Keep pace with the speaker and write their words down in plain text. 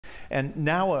And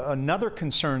now another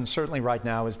concern certainly right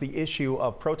now is the issue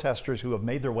of protesters who have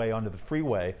made their way onto the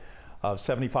freeway of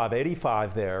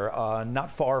 7585 there,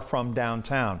 not far from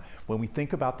downtown. When we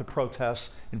think about the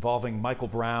protests involving Michael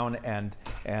Brown and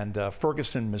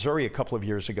Ferguson, Missouri a couple of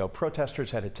years ago,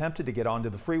 protesters had attempted to get onto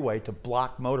the freeway to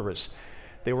block motorists.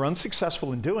 They were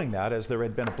unsuccessful in doing that, as there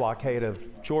had been a blockade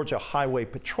of Georgia highway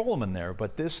patrolmen there,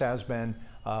 but this has been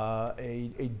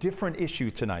a different issue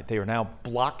tonight. They are now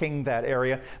blocking that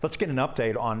area. Let's get an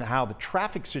update on how the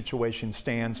traffic situation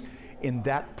stands in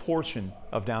that portion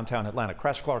of downtown Atlanta.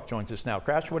 Crash Clark joins us now.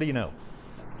 Crash, what do you know?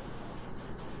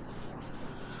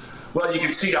 Well, you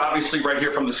can see obviously right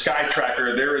here from the Sky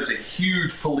Tracker, there is a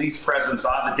huge police presence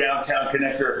on the downtown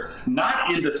connector,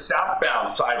 not in the southbound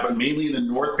side, but mainly in the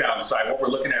northbound side. What we're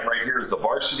looking at right here is the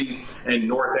Varsity and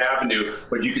North Avenue.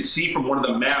 But you can see from one of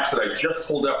the maps that I just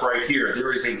pulled up right here,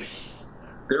 there is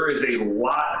a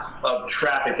lot of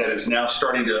traffic that is now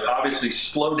starting to obviously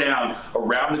slow down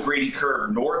around the Grady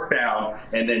curve northbound,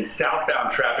 and then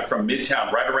southbound traffic from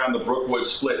Midtown right around the Brookwood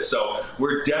split. So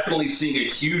we're definitely seeing a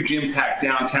huge impact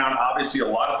downtown. Obviously a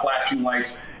lot of flashing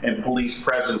lights and police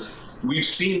presence. We've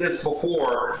seen this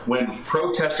before when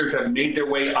protesters have made their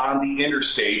way on the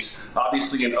interstates,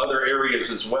 obviously in other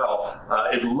areas as well.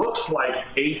 It looks like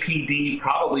APD,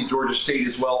 probably Georgia State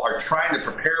as well, are trying to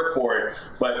prepare for it,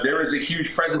 but there is a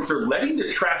huge presence. They're letting the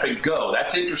traffic go.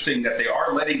 That's interesting that they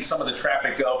are letting some of the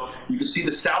traffic go. You can see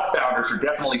the southbounders are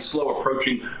definitely slow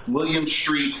approaching Williams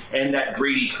Street and that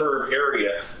Grady curve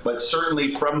area, but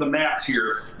certainly from the maps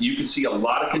here, you can see a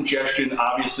lot of congestion.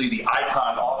 Obviously the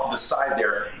icon off to the side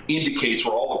there indicates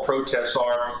where all the protests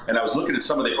are, and I was looking at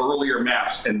some of the earlier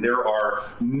maps, and there are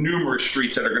numerous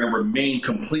streets that are going to remain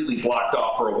completely blocked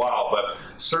off for a while, but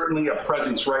certainly a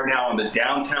presence right now on the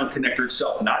downtown connector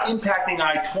itself, not impacting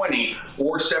I-20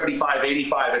 or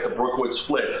 7585 at the Brookwood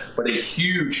split, but a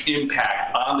huge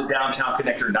impact on the downtown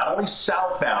connector, not only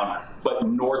southbound, but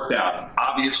northbound.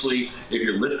 Obviously, if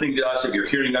you're listening to us, if you're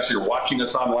hearing us, you're watching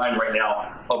us online right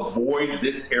now, avoid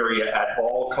this area at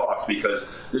all costs,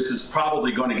 because this is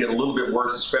probably going to get a little bit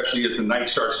worse, especially as the night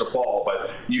starts to fall.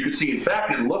 But you can see, in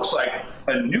fact, it looks like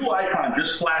a new icon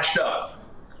just flashed up.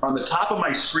 On the top of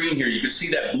my screen here, you can see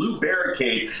that blue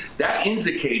barricade. That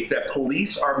indicates that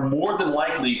police are more than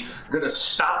likely going to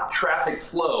stop traffic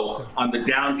flow on the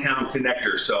downtown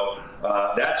connector. So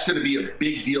that's going to be a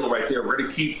big deal right there. We're going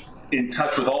to keep in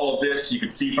touch with all of this. You can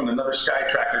see from another Sky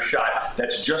Tracker shot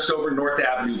that's just over North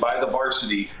Avenue by the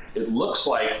Varsity. It looks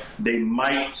like they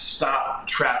might stop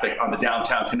traffic on the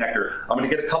downtown connector. I'm going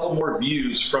to get a couple more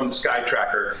views from the Sky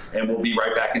Tracker, and we'll be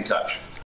right back in touch.